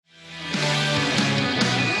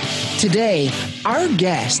Today, our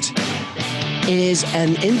guest is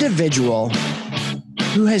an individual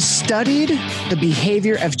who has studied the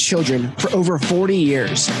behavior of children for over 40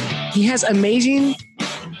 years. He has amazing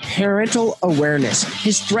parental awareness.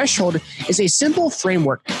 His threshold is a simple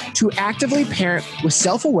framework to actively parent with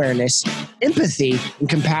self-awareness, empathy, and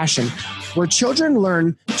compassion, where children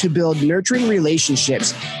learn to build nurturing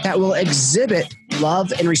relationships that will exhibit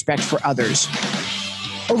love and respect for others.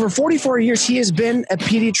 Over 44 years, he has been a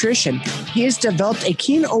pediatrician. He has developed a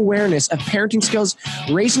keen awareness of parenting skills,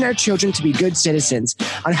 raising our children to be good citizens,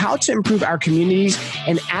 on how to improve our communities,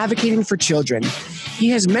 and advocating for children.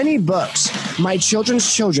 He has many books: My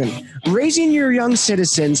Children's Children, Raising Your Young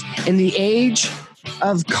Citizens in the Age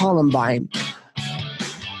of Columbine,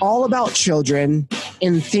 all about children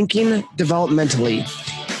and thinking developmentally.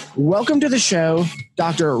 Welcome to the show,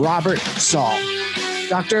 Dr. Robert Saul.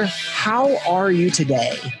 Doctor, how are you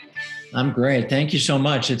today? I'm great. Thank you so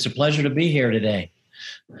much. It's a pleasure to be here today.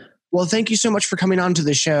 Well, thank you so much for coming on to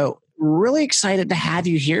the show. Really excited to have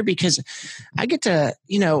you here because I get to,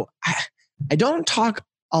 I don't talk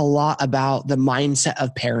a lot about the mindset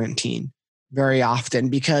of parenting very often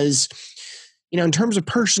because, in terms of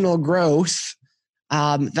personal growth,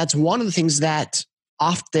 that's one of the things that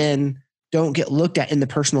often don't get looked at in the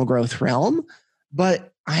personal growth realm. But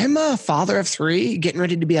I'm a father of 3, getting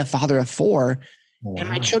ready to be a father of 4, and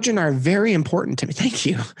my children are very important to me. Thank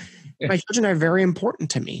you. My children are very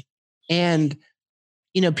important to me. And,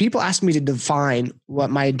 people ask me to define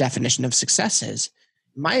what my definition of success is.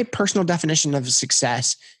 My personal definition of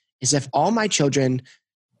success is if all my children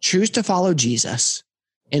choose to follow Jesus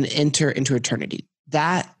and enter into eternity.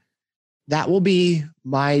 That will be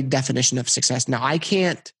my definition of success. Now, I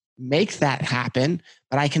can't make that happen,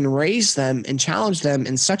 but I can raise them and challenge them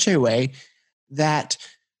in such a way that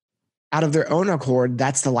out of their own accord,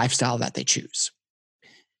 that's the lifestyle that they choose.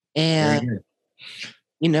 And,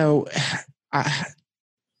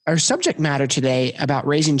 our subject matter today about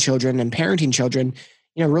raising children and parenting children,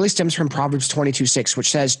 really stems from Proverbs 22:6,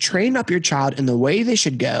 which says, train up your child in the way they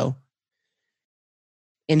should go,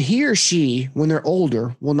 and he or she, when they're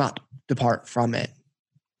older, will not depart from it.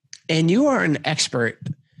 And you are an expert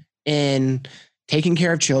in taking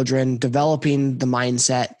care of children, developing the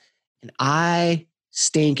mindset, and I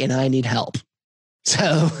stink and I need help.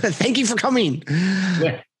 So thank you for coming.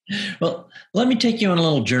 Yeah. Well, let me take you on a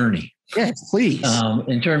little journey. Yes, please.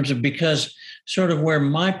 In terms of, because sort of where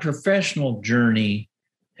my professional journey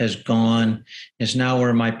has gone is now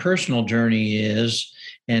where my personal journey is.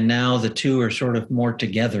 And now the two are sort of more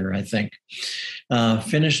together, I think.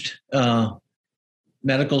 Finished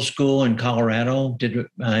medical school in Colorado, did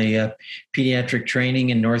my pediatric training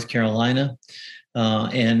in North Carolina,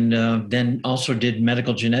 and then also did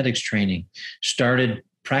medical genetics training. Started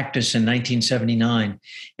practice in 1979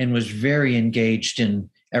 and was very engaged in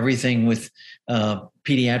everything with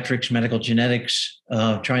pediatrics, medical genetics,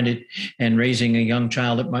 and raising a young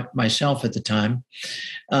child myself at the time.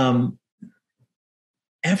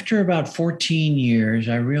 After about 14 years,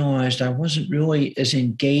 I realized I wasn't really as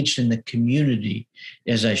engaged in the community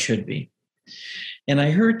as I should be. And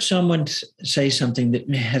I heard someone say something that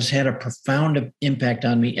has had a profound impact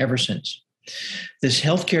on me ever since. This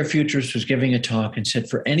healthcare futurist was giving a talk and said,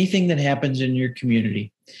 for anything that happens in your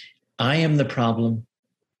community, I am the problem,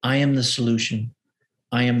 I am the solution,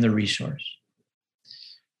 I am the resource.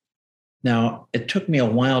 Now, it took me a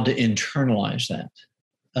while to internalize that.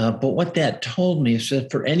 But what that told me is that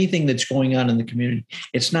for anything that's going on in the community,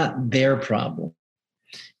 it's not their problem.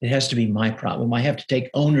 It has to be my problem. I have to take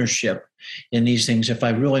ownership in these things if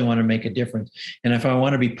I really want to make a difference. And if I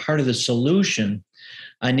want to be part of the solution,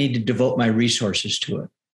 I need to devote my resources to it.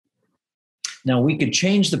 Now, we could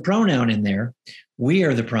change the pronoun in there. We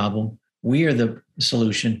are the problem. We are the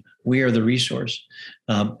solution. We are the resource.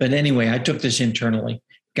 But anyway, I took this internally,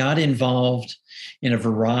 got involved in a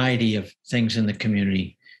variety of things in the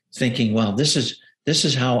community, thinking, well, this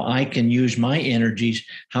is how I can use my energies,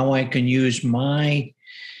 how I can use my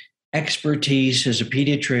expertise as a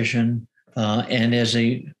pediatrician and as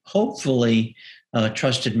a hopefully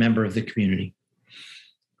trusted member of the community.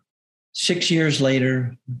 6 years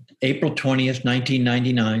later, April 20th,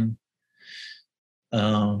 1999,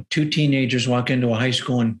 2 teenagers walk into a high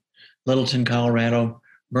school in Littleton, Colorado,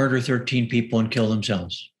 murder 13 people and kill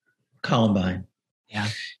themselves. Columbine. Yeah.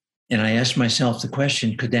 And I asked myself the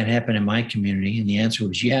question, could that happen in my community? And the answer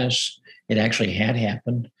was yes. It actually had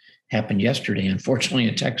happened yesterday, unfortunately,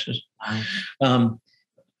 in Texas. Wow.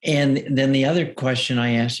 And then the other question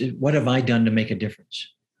I asked is, what have I done to make a difference?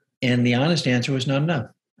 And the honest answer was not enough.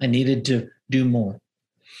 I needed to do more.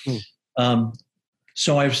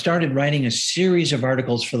 So I've started writing a series of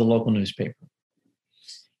articles for the local newspaper.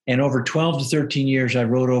 And over 12 to 13 years, I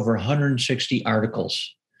wrote over 160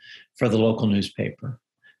 articles for the local newspaper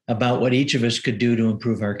about what each of us could do to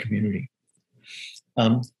improve our community.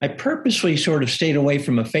 I purposely sort of stayed away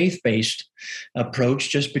from a faith-based approach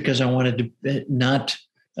just because I wanted to not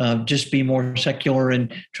just be more secular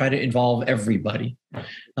and try to involve everybody.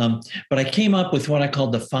 But I came up with what I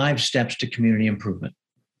called the 5 steps to community improvement.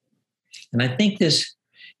 And I think this,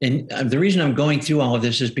 and the reason I'm going through all of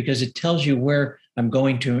this is because it tells you where I'm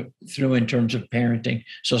going through in terms of parenting.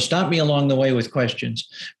 So stop me along the way with questions.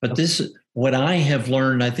 But this, what I have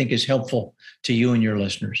learned, I think is helpful to you and your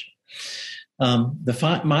listeners.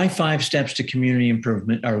 My 5 steps to community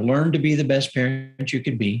improvement are: learn to be the best parent you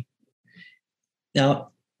could be.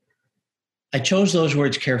 Now, I chose those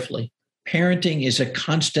words carefully. Parenting is a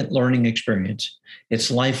constant learning experience.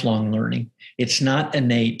 It's lifelong learning. It's not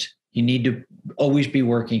innate. You need to always be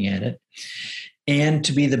working at it. And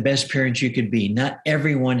to be the best parent you could be. Not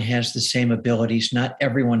everyone has the same abilities. Not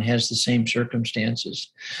everyone has the same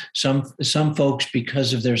circumstances. Some folks,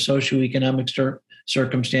 because of their socioeconomic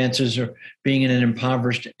circumstances or being in an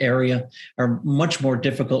impoverished area, are much more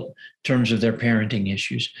difficult in terms of their parenting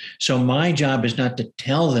issues. So my job is not to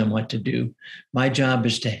tell them what to do. My job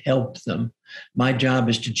is to help them. My job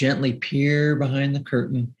is to gently peer behind the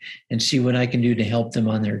curtain and see what I can do to help them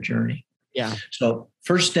on their journey. Yeah. So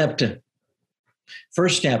first step,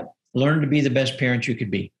 learn to be the best parent you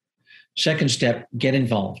could be. Second step, get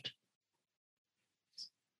involved.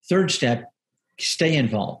 Third step, stay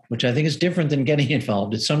involved, which I think is different than getting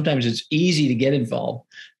involved. Sometimes it's easy to get involved,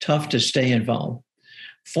 tough to stay involved.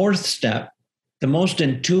 Fourth step, the most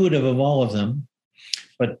intuitive of all of them,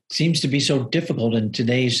 but seems to be so difficult in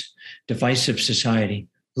today's divisive society,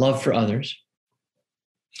 love for others.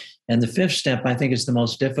 And the fifth step, I think, is the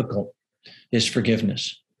most difficult, is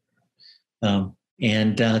forgiveness.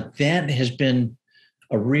 That has been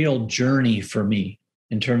a real journey for me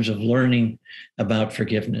in terms of learning about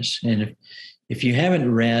forgiveness. And if you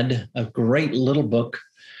haven't read, a great little book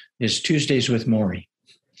is Tuesdays with Maury.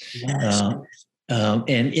 Yes.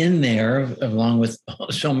 And in there, along with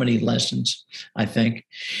so many lessons, I think,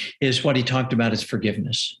 is what he talked about is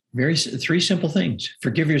forgiveness. 3 simple things.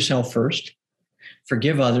 Forgive yourself first,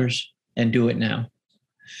 forgive others, and do it now.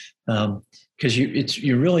 Because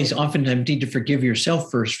you really oftentimes need to forgive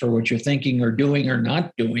yourself first for what you're thinking or doing or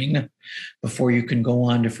not doing before you can go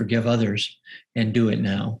on to forgive others and do it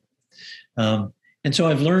now. And so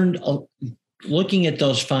I've learned, looking at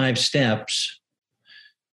those 5 steps,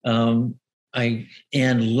 and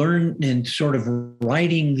sort of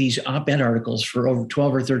writing these op-ed articles for over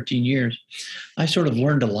 12 or 13 years, I sort of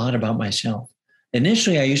learned a lot about myself.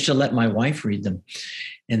 Initially, I used to let my wife read them,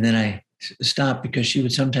 and then I stopped because she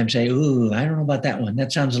would sometimes say, "Ooh, I don't know about that one.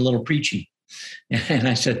 That sounds a little preachy." And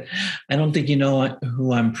I said, "I don't think you know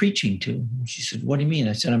who I'm preaching to." She said, "What do you mean?"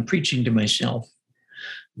 I said, "I'm preaching to myself.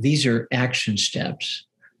 These are action steps.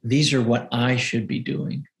 These are what I should be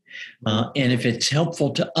doing. And if it's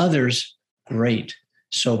helpful to others, great,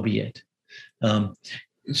 so be it."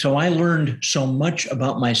 So I learned so much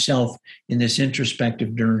about myself in this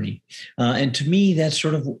introspective journey. And to me, that's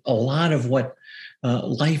sort of a lot of what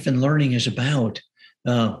life and learning is about.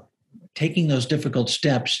 Taking those difficult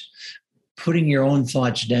steps, putting your own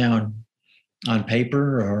thoughts down on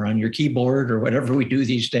paper or on your keyboard or whatever we do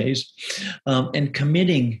these days, and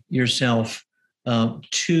committing yourself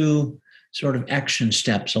to sort of action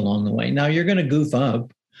steps along the way. Now, you're going to goof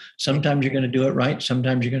up. Sometimes you're going to do it right.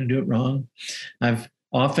 Sometimes you're going to do it wrong. I've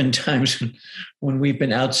oftentimes, when we've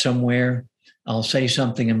been out somewhere, I'll say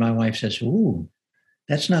something and my wife says, "Ooh,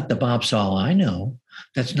 that's not the Bob Saul I know.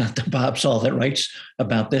 That's not the Bob Saul that writes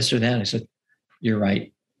about this or that." I said, "You're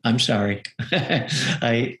right. I'm sorry.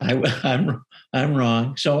 I'm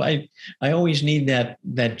wrong." So I always need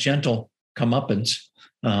that gentle comeuppance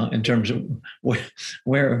in terms of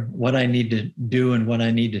what I need to do and what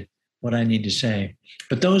I need to say.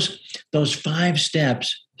 But those 5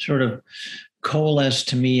 steps sort of coalesced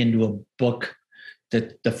to me into a book,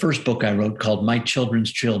 that the first book I wrote, called My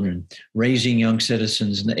Children's Children: Raising Young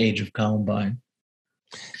Citizens in the Age of Columbine.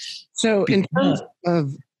 So in terms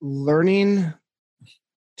of learning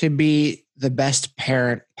to be the best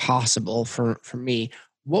parent possible for me,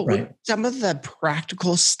 what would some of the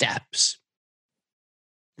practical steps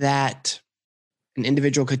that an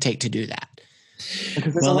individual could take to do that?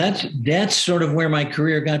 Well, that's sort of where my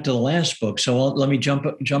career got to the last book. So let me jump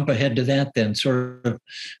ahead to that then. Sort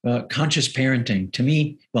of conscious parenting. To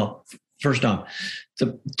me, well, first off,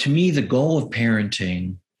 to me, the goal of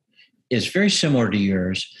parenting is very similar to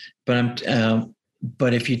yours, but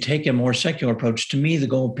But if you take a more secular approach, to me, the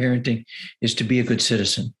goal of parenting is to be a good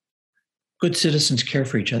citizen. Good citizens care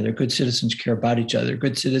for each other. Good citizens care about each other.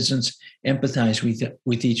 Good citizens empathize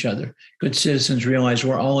with each other. Good citizens realize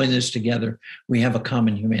we're all in this together. We have a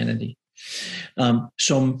common humanity.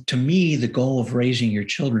 So to me, the goal of raising your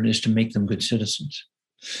children is to make them good citizens.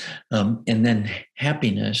 And then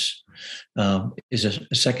happiness is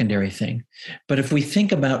a secondary thing. But if we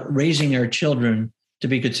think about raising our children to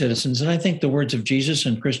be good citizens, and I think the words of Jesus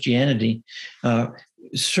and Christianity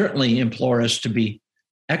certainly implore us to be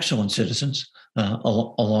excellent citizens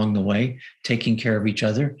along the way, taking care of each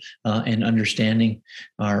other and understanding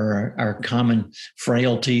our common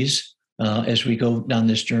frailties as we go down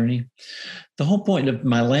this journey. The whole point of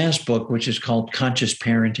my last book, which is called Conscious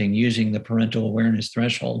Parenting, Using the Parental Awareness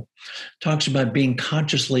Threshold, talks about being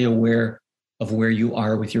consciously aware of where you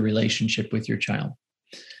are with your relationship with your child.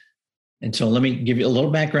 And so let me give you a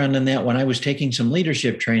little background on that. When I was taking some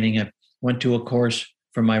leadership training, I went to a course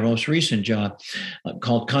for my most recent job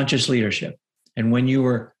called Conscious Leadership. And when you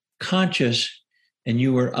were conscious and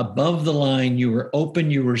you were above the line, you were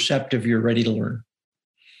open, you were receptive, you're ready to learn.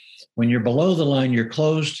 When you're below the line, you're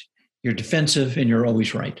closed, you're defensive, and you're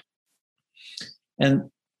always right. And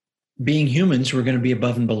being humans, we're going to be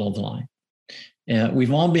above and below the line.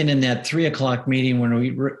 We've all been in that 3:00 meeting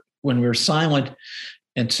when we're silent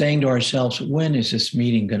and saying to ourselves, when is this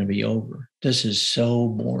meeting going to be over? This is so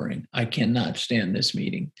boring. I cannot stand this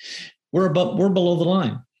meeting. We're below the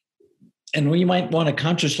line. And we might want to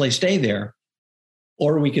consciously stay there,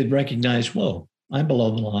 or we could recognize, whoa, I'm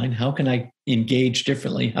below the line. How can I engage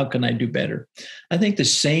differently? How can I do better? I think the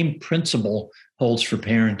same principle holds for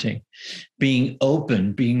parenting. Being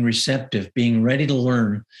open, being receptive, being ready to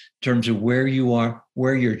learn in terms of where you are,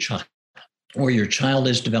 where your child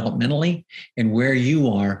is developmentally, and where you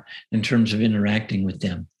are in terms of interacting with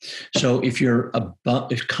them. So if you're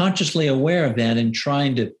consciously aware of that and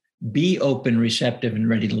trying to be open, receptive, and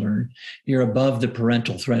ready to learn, you're above the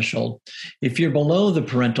parental threshold. If you're below the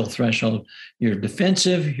parental threshold, you're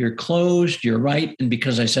defensive, you're closed, you're right, and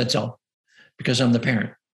because I said so, because I'm the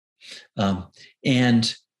parent.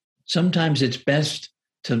 And sometimes it's best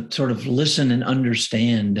to sort of listen and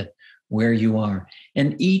understand where you are.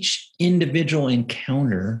 And each individual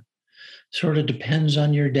encounter sort of depends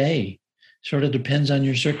on your day, sort of depends on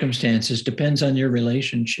your circumstances, depends on your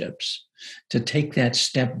relationships, to take that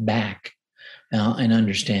step back and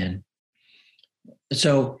understand.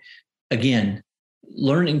 So again,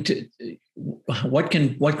 learning to, what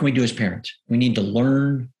can we do as parents? We need to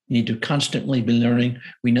learn. We need to constantly be learning.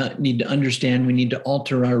 We need to understand. We need to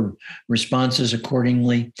alter our responses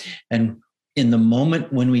accordingly. And in the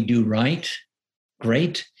moment when we do right,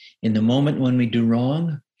 great. In the moment when we do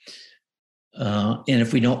wrong, and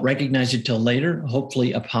if we don't recognize it till later,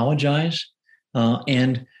 hopefully apologize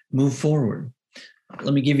and move forward.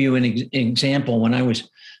 Let me give you an example. When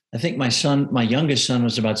I think my youngest son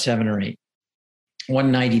was about 7 or 8.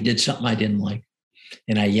 One night he did something I didn't like,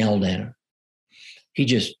 and I yelled at him. He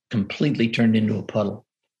just completely turned into a puddle,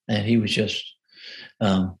 and he was just,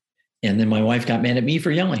 and then my wife got mad at me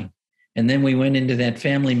for yelling. And then we went into that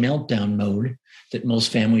family meltdown mode that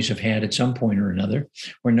most families have had at some point or another,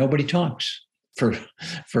 where nobody talks for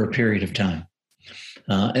a period of time.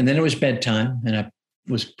 And then it was bedtime, and I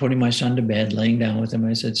was putting my son to bed, laying down with him.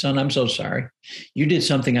 I said, son, I'm so sorry. You did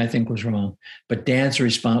something I think was wrong, but Dad's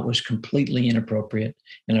response was completely inappropriate,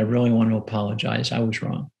 and I really want to apologize. I was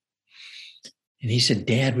wrong. And he said,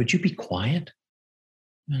 Dad, would you be quiet?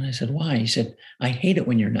 And I said, why? He said, I hate it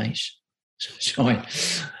when you're nice. So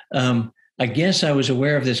I guess I was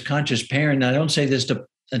aware of this conscious parent. I don't say this to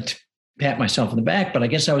pat myself on the back, but I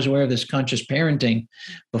guess I was aware of this conscious parenting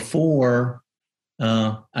before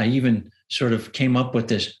I even sort of came up with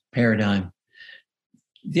this paradigm.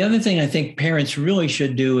 The other thing I think parents really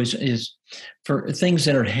should do is for things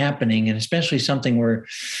that are happening, and especially something where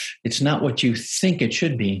it's not what you think it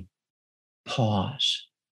should be, pause,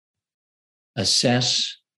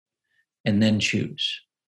 assess, and then choose.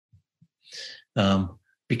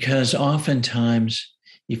 Because oftentimes,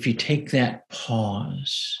 if you take that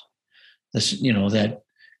pause, that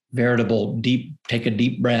veritable take a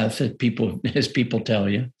deep breath, as people tell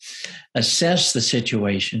you, assess the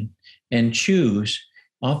situation and choose,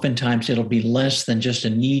 oftentimes it'll be less than just a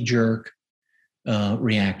knee-jerk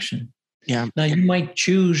reaction. Yeah. Now, you might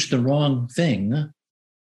choose the wrong thing,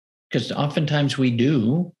 because oftentimes we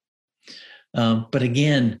do. But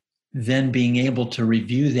again, then being able to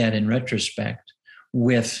review that in retrospect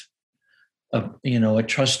with a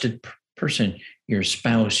trusted person, your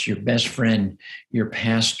spouse, your best friend, your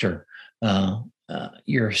pastor,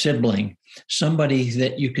 your sibling, somebody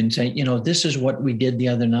that you can say, this is what we did the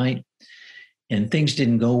other night and things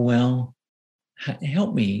didn't go well.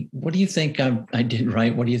 Help me. What do you think I did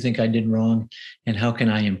right? What do you think I did wrong? And how can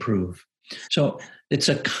I improve? So it's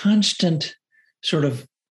a constant sort of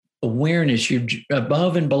awareness. You're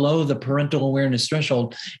above and below the parental awareness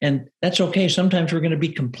threshold. And that's okay. Sometimes we're going to be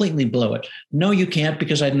completely below it. No, you can't,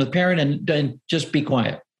 because I'm the parent, and just be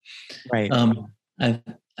quiet. Right.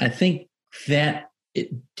 I think that it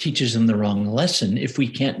teaches them the wrong lesson if we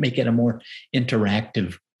can't make it a more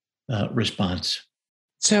interactive response.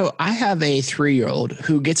 So I have a 3-year-old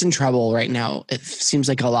who gets in trouble right now. It seems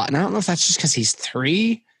like a lot. And I don't know if that's just because he's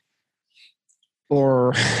 3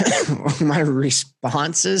 or my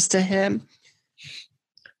responses to him.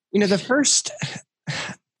 The first,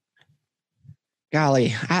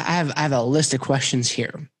 golly, I have a list of questions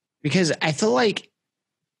here, because I feel like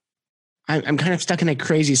I'm kind of stuck in a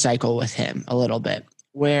crazy cycle with him a little bit,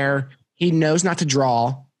 where he knows not to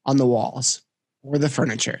draw on the walls or the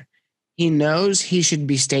furniture. He knows he should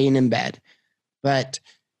be staying in bed, but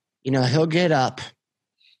he'll get up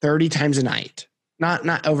 30 times a night,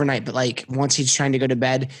 not overnight, but like once he's trying to go to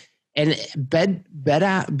bed. And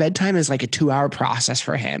bedtime is like a 2-hour process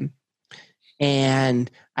for him.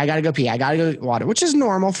 And I got to go pee. I got to go water, which is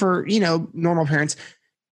normal for, normal parents.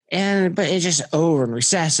 But it's just over and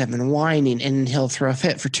recessive and whining, and he'll throw a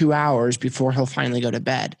fit for 2 hours before he'll finally go to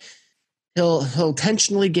bed. He'll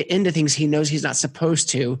intentionally get into things he knows he's not supposed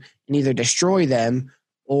to and either destroy them,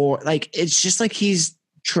 or it's just like he's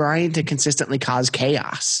trying to consistently cause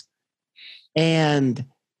chaos. And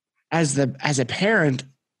as a parent,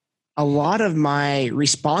 a lot of my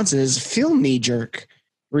responses feel knee-jerk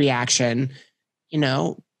reaction,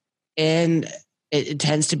 and it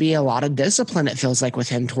tends to be a lot of discipline, it feels like, with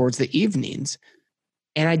him towards the evenings.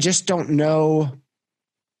 And I just don't know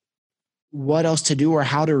what else to do or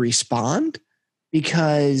how to respond,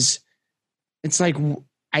 because it's like,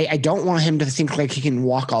 I don't want him to think like he can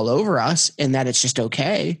walk all over us and that it's just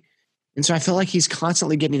okay. And so I feel like he's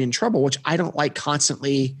constantly getting in trouble, which I don't like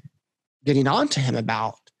constantly getting on to him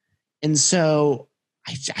about. And so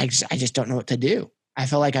I just don't know what to do. I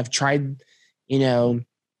feel like I've tried,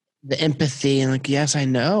 the empathy and yes, I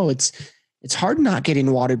know it's hard not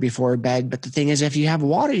getting water before bed. But the thing is, if you have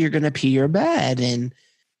water, you're going to pee your bed. And,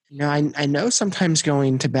 I know sometimes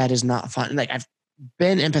going to bed is not fun. Like, I've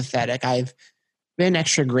been empathetic. I've been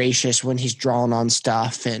extra gracious when he's drawn on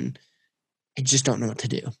stuff, and I just don't know what to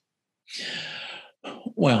do.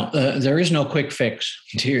 Well, there is no quick fix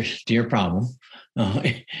to your problem.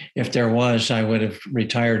 If there was, I would have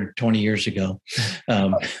retired 20 years ago.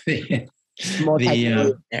 The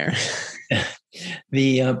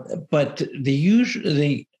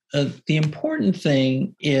important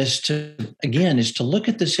thing is to look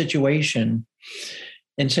at the situation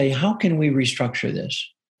and say, how can we restructure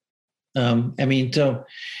this?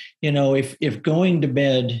 If going to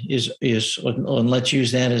bed is, and let's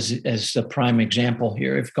use that as the prime example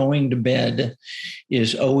here. If going to bed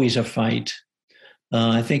is always a fight,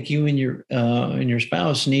 I think you and your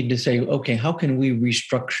spouse need to say, okay, how can we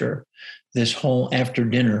restructure this whole after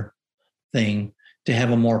dinner thing to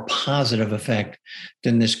have a more positive effect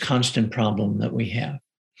than this constant problem that we have?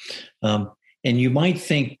 And you might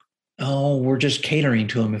think, oh, we're just catering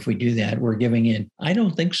to him if we do that. We're giving in. I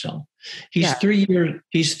don't think so. He's 3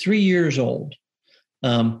 years old.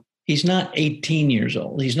 He's not 18 years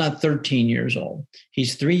old. He's not 13 years old.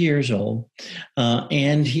 He's 3 years old.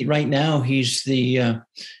 And right now he's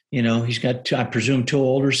he's got, I presume, 2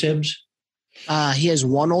 older sibs. He has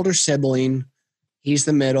 1 older sibling. He's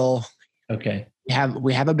the middle. Okay.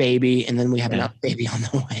 We have a baby, and then we have another baby on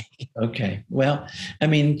the way. Okay. Well,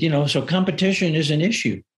 so competition is an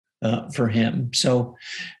issue for him. So,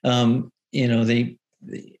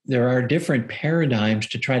 there are different paradigms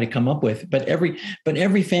to try to come up with, but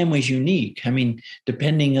every family is unique.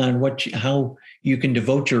 Depending on how you can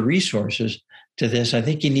devote your resources to this, I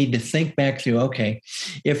think you need to think back through, okay,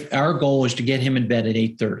 if our goal is to get him in bed at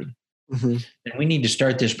 8:30, then we need to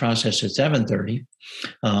start this process at 7:30.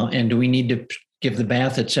 And do we need to give the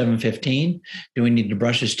bath at 7:15? Do we need to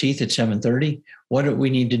brush his teeth at 7:30? What do we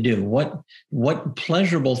need to do? What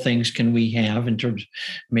pleasurable things can we have in terms of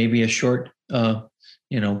maybe a short,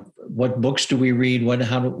 what books do we read? What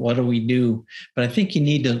do we do? But I think you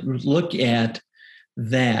need to look at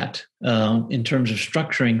that in terms of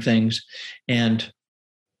structuring things, and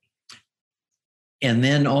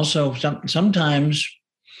then also sometimes,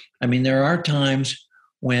 there are times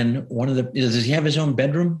when does he have his own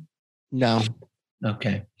bedroom? No.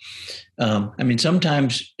 Okay.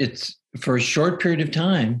 Sometimes it's for a short period of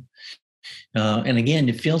time, And again,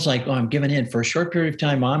 it feels like, oh, I'm giving in. For a short period of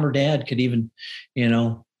time, mom or dad could even,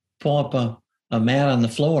 pull up a mat on the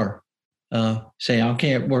floor, say,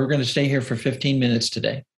 okay, we're going to stay here for 15 minutes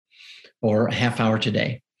today or a half hour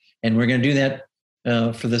today. And we're going to do that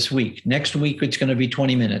for this week. Next week, it's going to be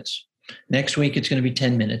 20 minutes. Next week, it's going to be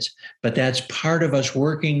 10 minutes. But that's part of us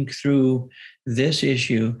working through this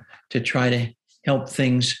issue to try to help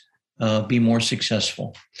things be more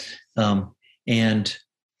successful. And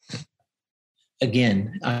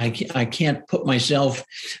again, I can't put myself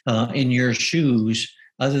in your shoes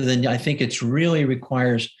other than I think it's really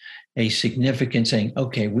requires a significant saying,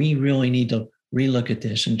 okay, we really need to relook at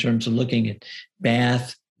this in terms of looking at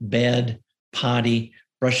bath, bed, potty,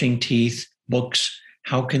 brushing teeth, books.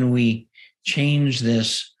 How can we change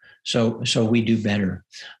this so we do better?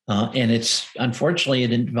 And it's unfortunately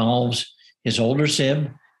it involves his older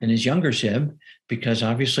sib and his younger sib, because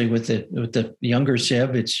obviously with the younger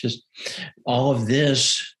sib, it's just all of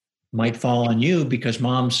this might fall on you because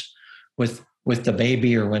mom's with the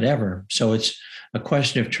baby or whatever. So it's a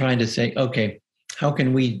question of trying to say, okay, how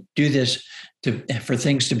can we do this for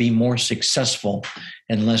things to be more successful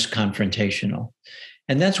and less confrontational?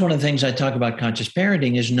 And that's one of the things I talk about conscious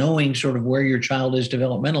parenting is knowing sort of where your child is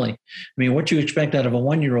developmentally. I mean, what you expect out of a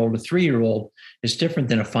 1-year-old, a 3-year-old is different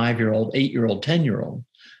than a 5-year-old, 8-year-old, 10-year-old.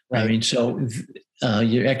 Right. I mean, so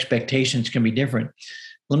your expectations can be different.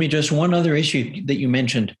 Let me just one other issue that you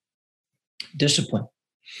mentioned, discipline.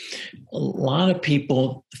 A lot of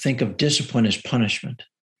people think of discipline as punishment.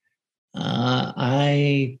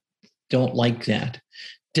 I don't like that.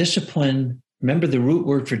 Discipline, remember the root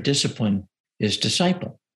word for discipline is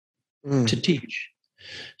disciple, to teach.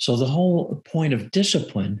 So the whole point of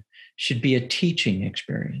discipline should be a teaching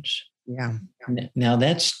experience. Yeah. Now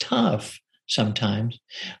that's tough sometimes.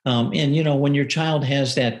 And, when your child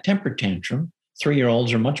has that temper tantrum,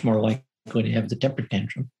 3-year-olds are much more likely to have the temper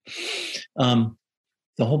tantrum.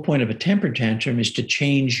 The whole point of a temper tantrum is to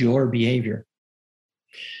change your behavior.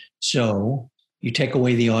 So you take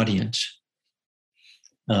away the audience,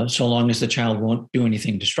 so long as the child won't do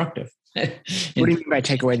anything destructive. What do you mean by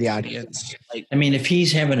take away the audience? I mean, if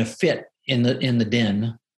he's having a fit in the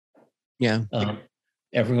den, yeah,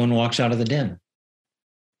 everyone walks out of the den.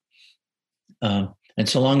 And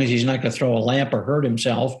so long as he's not going to throw a lamp or hurt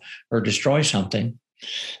himself or destroy something.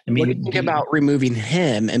 I mean, what do you think about removing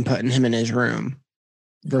him and putting him in his room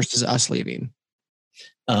versus us leaving?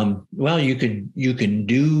 Well, you can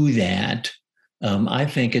do that. I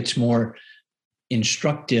think it's more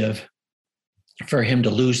instructive for him to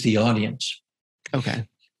lose the audience. Okay.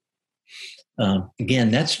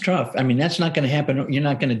 Again, that's tough. I mean, that's not going to happen. You're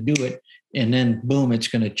not going to do it and then boom, it's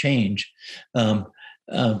going to change.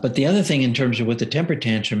 But the other thing in terms of with the temper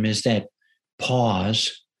tantrum is that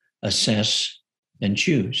pause, assess, and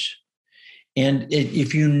choose. And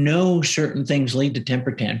if you know certain things lead to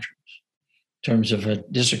temper tantrums, in terms of a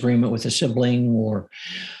disagreement with a sibling or,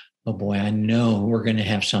 oh boy, I know we're going to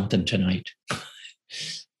have something tonight.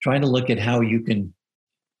 Try to look at how you can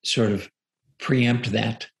sort of preempt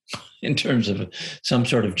that in terms of some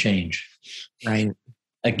sort of change. Right.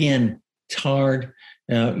 Again, it's hard.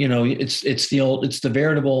 It's the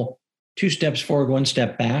veritable 2 steps forward, 1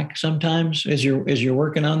 step back sometimes as you're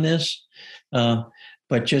working on this.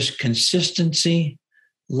 But just consistency,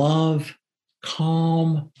 love,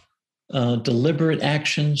 calm, deliberate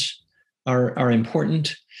actions are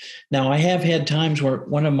important. Now, I have had times where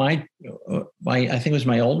one of my I think it was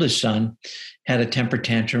my oldest son, had a temper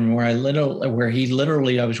tantrum where I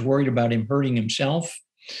was worried about him hurting himself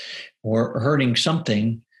or hurting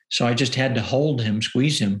something. So I just had to hold him,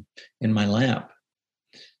 squeeze him in my lap.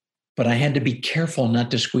 But I had to be careful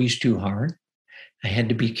not to squeeze too hard. I had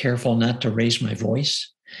to be careful not to raise my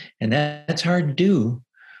voice. And that's hard to do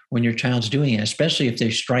when your child's doing it, especially if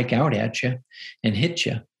they strike out at you and hit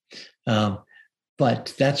you.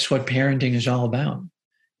 But that's what parenting is all about,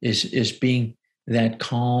 is being that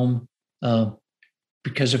calm.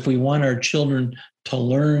 Because if we want our children to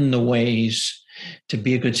learn the ways to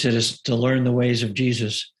be a good citizen, to learn the ways of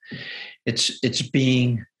Jesus, it's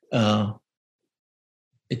being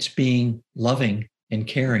loving and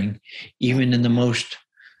caring, even in the most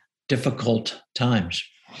difficult times.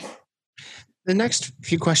 The next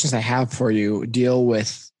few questions I have for you deal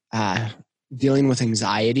with dealing with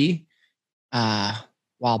anxiety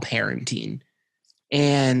while parenting.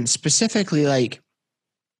 And specifically, like,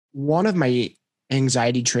 one of my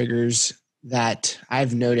anxiety triggers that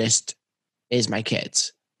I've noticed is my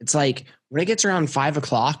kids. It's like when it gets around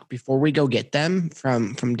 5:00 before we go get them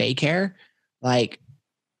from daycare, like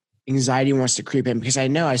anxiety wants to creep in, because I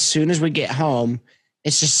know as soon as we get home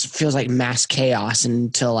it just feels like mass chaos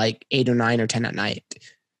until like 8 or 9 or 10 at night.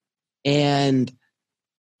 And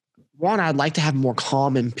one, I'd like to have more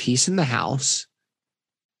calm and peace in the house.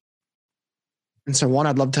 And so one,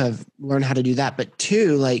 I'd love to learn how to do that. But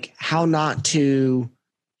two, like how not to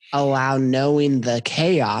allow knowing the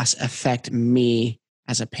chaos affect me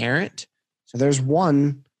as a parent. So there's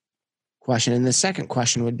one question. And the second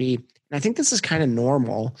question would be, and I think this is kind of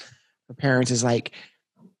normal for parents, is like,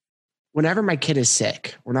 whenever my kid is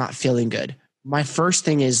sick or not feeling good, my first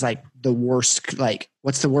thing is like the worst, like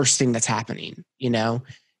what's the worst thing that's happening, you know?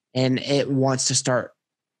 And it wants to start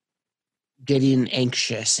getting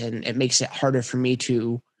anxious, and it makes it harder for me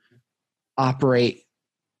to operate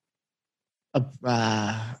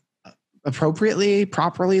appropriately,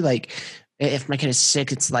 properly. Like if my kid is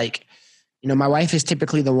sick, it's like, you know, my wife is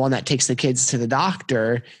typically the one that takes the kids to the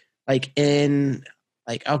doctor, like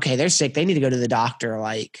okay, they're sick, they need to go to the doctor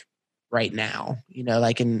like right now, you know,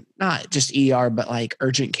 like in not just ER, but like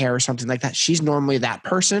urgent care or something like that. She's normally that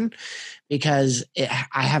person because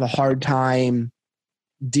I have a hard time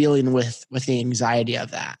dealing with the anxiety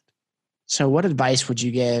of that. So what advice would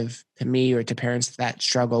you give to me or to parents that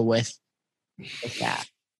struggle with that?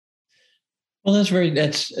 Well,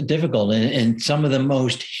 that's difficult. And some of the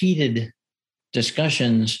most heated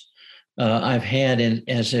discussions I've had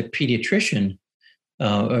as a pediatrician,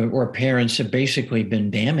 where parents have basically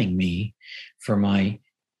been damning me for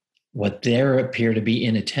what there appear to be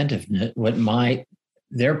inattentiveness,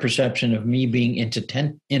 their perception of me being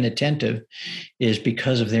inattentive is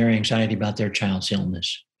because of their anxiety about their child's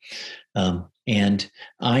illness. And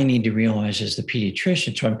I need to realize as the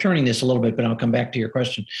pediatrician, so I'm turning this a little bit, but I'll come back to your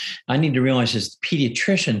question. I need to realize as the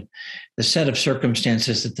pediatrician, the set of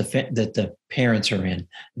circumstances that the parents are in,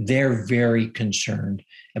 they're very concerned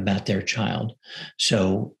about their child.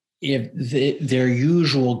 So if their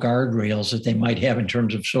usual guardrails that they might have in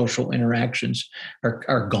terms of social interactions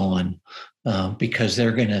are gone, because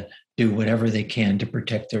they're going to do whatever they can to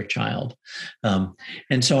protect their child.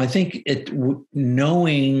 And so I think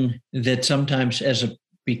knowing that sometimes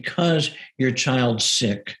because your child's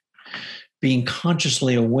sick, being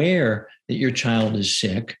consciously aware that your child is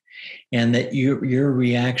sick and that your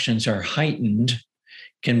reactions are heightened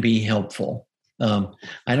can be helpful.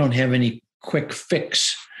 I don't have any quick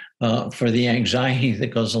fix for the anxiety that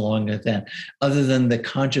goes along with that, other than the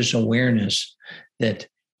conscious awareness that,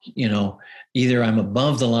 you know, either I'm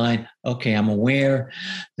above the line, okay, I'm aware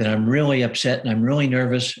that I'm really upset and I'm really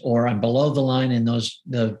nervous, or I'm below the line and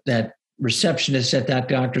that receptionist at that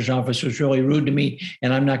doctor's office was really rude to me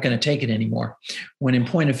and I'm not going to take it anymore. When in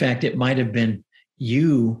point of fact, it might have been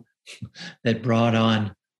you that brought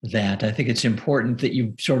on that. I think it's important that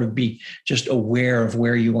you sort of be just aware of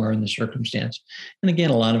where you are in the circumstance. And again,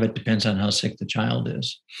 a lot of it depends on how sick the child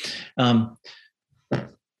is.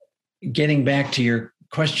 Getting back to your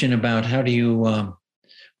question about how do you,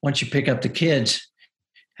 once you pick up the kids,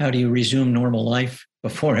 how do you resume normal life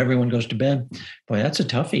before everyone goes to bed? Boy, that's a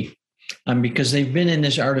toughie. Because they've been in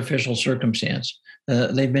this artificial circumstance.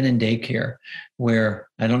 They've been in daycare where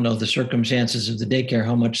I don't know the circumstances of the daycare,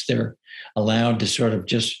 how much they're allowed to sort of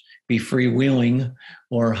just be freewheeling,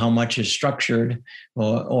 or how much is structured,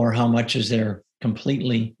 or how much is they're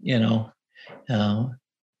completely,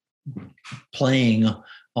 playing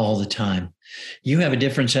all the time. You have a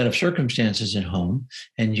different set of circumstances at home,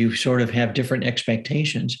 and you sort of have different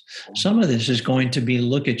expectations. Some of this is going to be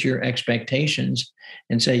look at your expectations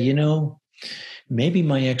and say, maybe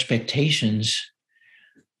my expectations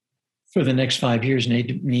for the next 5 years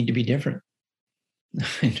need to be different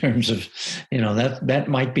in terms of, that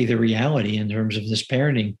might be the reality in terms of this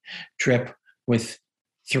parenting trip with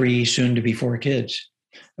 3, soon to be 4 kids.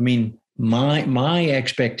 I mean, my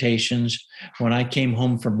expectations when I came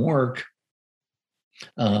home from work,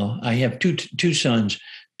 I have two sons,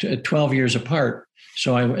 12 years apart.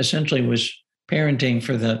 So I essentially was parenting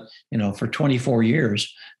for 24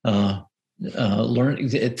 years, learning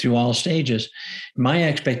through all stages. My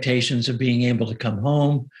expectations of being able to come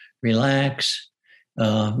home, relax,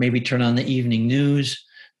 maybe turn on the evening news,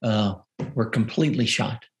 were completely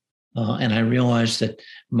shot. And I realized that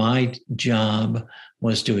my job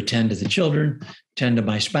was to attend to the children, attend to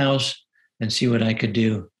my spouse, and see what I could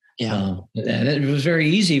do. Yeah. And it was very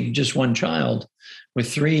easy, just one child.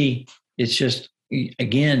 With 3, it's just,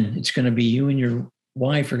 again, it's going to be you and your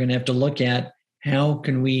wife are going to have to look at how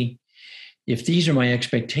can we, if these are my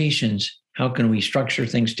expectations, how can we structure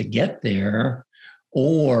things to get there?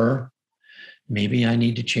 Or maybe I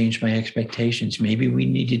need to change my expectations. Maybe we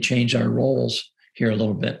need to change our roles here a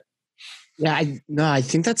little bit. Yeah, I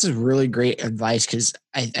think that's a really great advice, because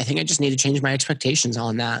I think I just need to change my expectations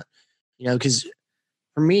on that, because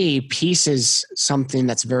for me, peace is something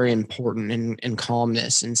that's very important in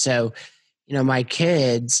calmness. And so, my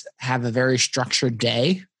kids have a very structured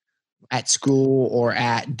day at school or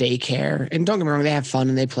at daycare. And don't get me wrong, they have fun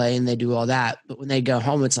and they play and they do all that. But when they go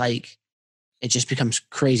home, it's like, it just becomes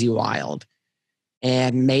crazy wild.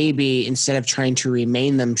 And maybe instead of trying to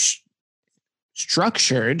remain them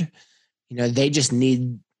structured, they just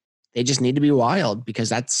need to be wild, because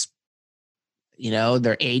that's,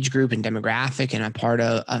 their age group and demographic and a part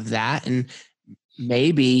of that. And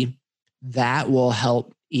maybe that will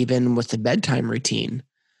help even with the bedtime routine,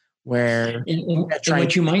 where and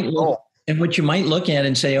what you might look at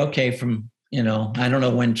and say, okay, from, I don't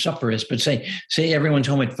know when supper is, but say everyone's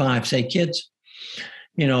home at 5, say, kids,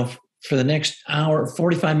 for the next hour,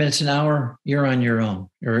 45 minutes, an hour, you're on your own,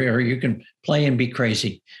 or you can play and be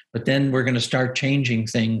crazy. But then we're going to start changing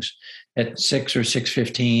things at 6 or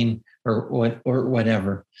 6:15 or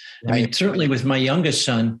whatever. Right. I mean, certainly with my youngest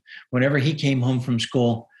son, whenever he came home from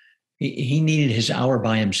school, he needed his hour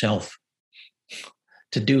by himself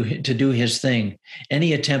to do his thing.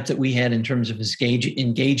 Any attempt that we had in terms of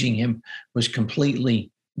engaging him was completely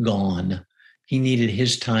gone. He needed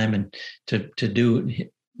his time and to do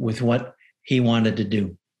with what he wanted to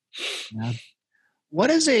do. Yeah.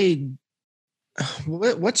 What's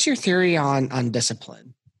your theory on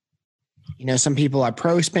discipline? Some people are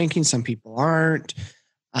pro spanking, some people aren't.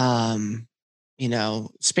 Spanking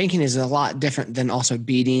is a lot different than also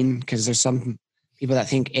beating, because there's some people that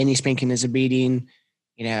think any spanking is a beating.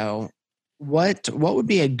 What would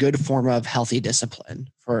be a good form of healthy discipline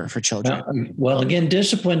for children? Well, again,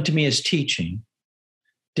 discipline to me is teaching.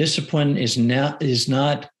 Discipline is not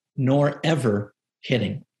nor ever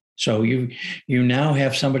hitting. So you now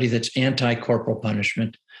have somebody that's anti-corporal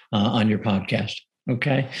punishment on your podcast.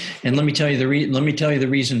 Okay. And let me tell you the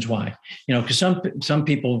reasons why, because some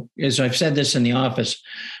people, as I've said this in the office,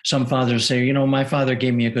 some fathers say, my father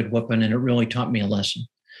gave me a good whooping and it really taught me a lesson.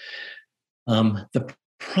 The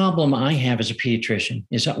problem I have as a pediatrician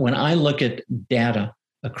is that when I look at data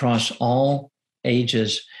across all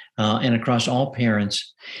ages and across all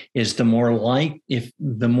parents, is the more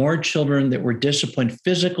children that were disciplined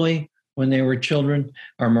physically when they were children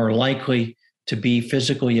are more likely to be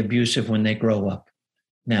physically abusive when they grow up.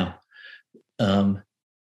 Now, let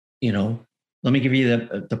me give you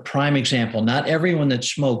the prime example. Not everyone that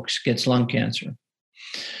smokes gets lung cancer,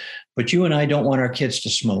 but you and I don't want our kids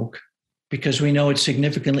to smoke, because we know it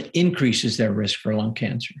significantly increases their risk for lung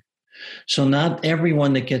cancer. So not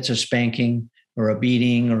everyone that gets a spanking or a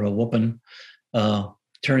beating or a whooping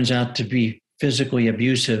turns out to be physically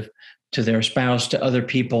abusive to their spouse, to other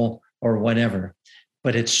people, or whatever.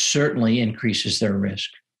 But it certainly increases their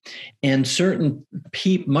risk. And certain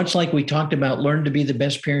people, much like we talked about, learn to be the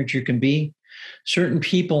best parent you can be, certain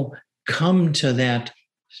people come to that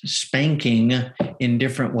spanking in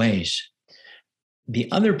different ways.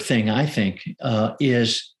 The other thing I think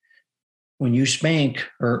is when you spank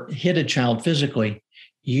or hit a child physically,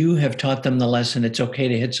 you have taught them the lesson it's okay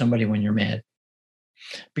to hit somebody when you're mad.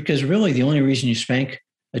 Because really the only reason you spank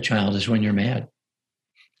a child is when you're mad.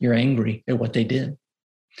 You're angry at what they did.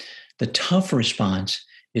 The tough response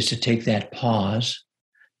is to take that pause,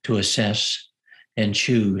 to assess and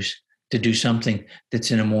choose to do something that's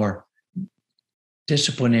in a more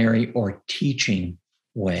disciplinary or teaching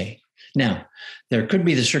way. Now, there could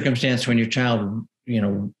be the circumstance when your child,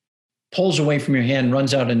 pulls away from your hand,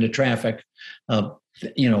 runs out into traffic. A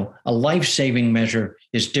life-saving measure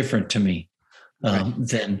is different to me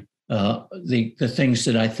than the things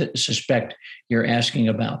that I suspect you're asking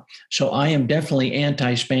about. So I am definitely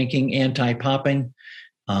anti-spanking, anti-popping,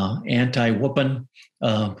 anti-whooping,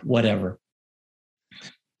 whatever.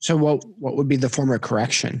 So what would be the form of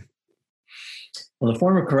correction? Well, the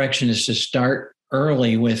form of correction is to start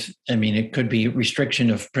early with, it could be restriction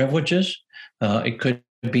of privileges. It could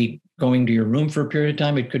be going to your room for a period of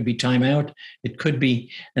time. It could be timeout. It could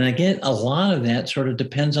be, and again, a lot of that sort of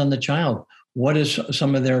depends on the child. What is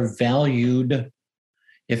some of their valued,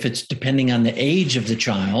 if it's depending on the age of the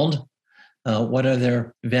child, what are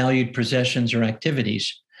their valued possessions or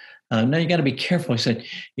activities? Now you got to be careful. I said,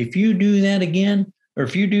 if you do that again, or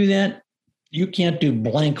if you do that, you can't do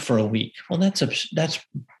blank for a week. Well, that's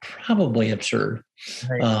probably absurd.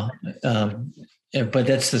 Right. But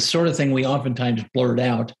that's the sort of thing we oftentimes blurt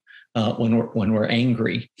out when we're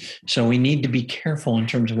angry. So we need to be careful in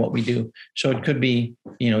terms of what we do. So it could be,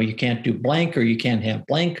 you can't do blank, or you can't have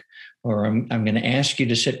blank, or I'm going to ask you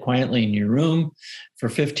to sit quietly in your room for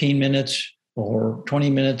 15 minutes or 20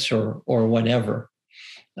 minutes or whatever.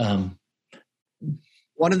 One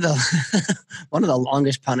of the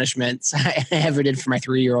longest punishments I ever did for my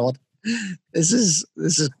 3-year-old This is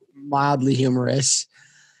mildly humorous.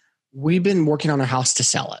 We've been working on a house to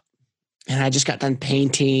sell it. And I just got done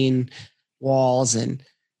painting walls, and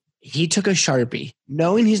he took a Sharpie,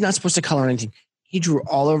 knowing he's not supposed to color anything. He drew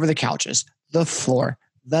all over the couches, the floor,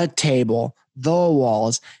 the table, the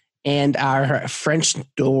walls, and our French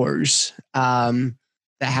doors that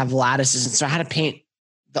have lattices. And so I had to paint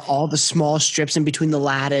all the small strips in between the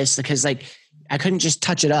lattice because like I couldn't just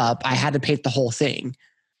touch it up. I had to paint the whole thing.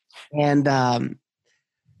 And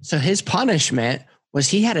so his punishment was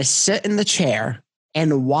he had to sit in the chair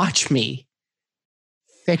and watch me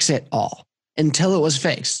fix it all until it was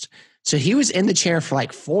fixed. So he was in the chair for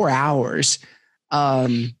like 4 hours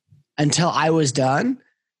until I was done,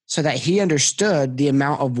 so that he understood the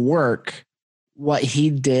amount of work what he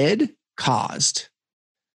did caused.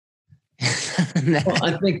 Well,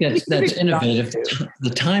 I think that's innovative. The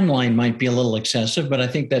timeline might be a little excessive, but I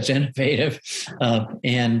think that's innovative,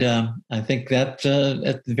 and I think that's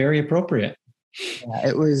very appropriate. Yeah,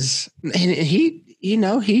 it was. He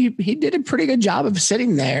did a pretty good job of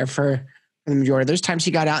sitting there for the majority. There's times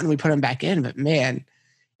he got out and we put him back in, but man.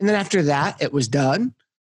 And then after that, it was done.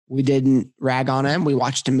 We didn't rag on him. We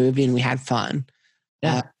watched a movie and we had fun.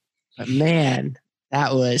 Yeah. But man,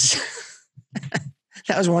 that was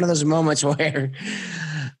that was one of those moments where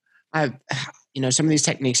some of these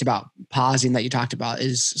techniques about pausing that you talked about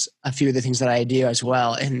is a few of the things that I do as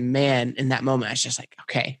well. And man, in that moment, I was just like,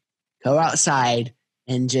 okay, go outside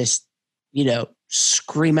and just,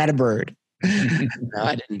 scream at a bird. No,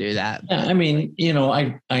 I didn't do that. Yeah, I mean,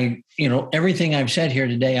 I everything I've said here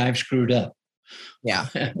today, I've screwed up. Yeah.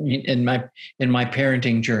 I mean, in my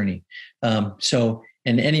parenting journey. So,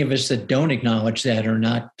 and any of us that don't acknowledge that are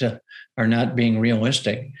not being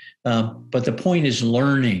realistic. But the point is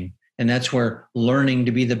learning. And that's where learning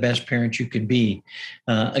to be the best parent you could be.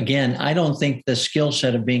 Again, I don't think the skill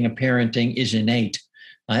set of being a parenting is innate.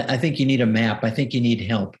 I think you need a map. I think you need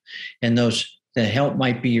help. And the help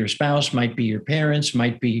might be your spouse, might be your parents,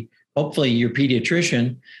 might be hopefully your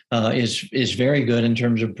pediatrician is very good in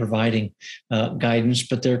terms of providing guidance,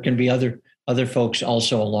 but there can be other folks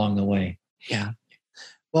also along the way. Yeah.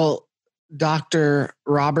 Well, Dr.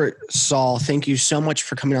 Robert Saul, thank you so much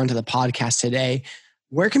for coming onto the podcast today.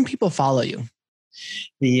 Where can people follow you?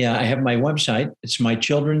 I have my website. It's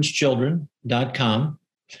mychildren'schildren.com.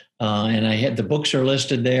 And I had the books are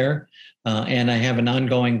listed there. And I have an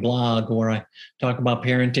ongoing blog where I talk about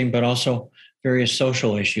parenting, but also various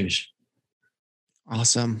social issues.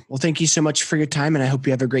 Awesome. Well, thank you so much for your time, and I hope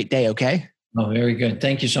you have a great day, okay? Oh, very good.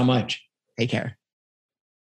 Thank you so much. Take care.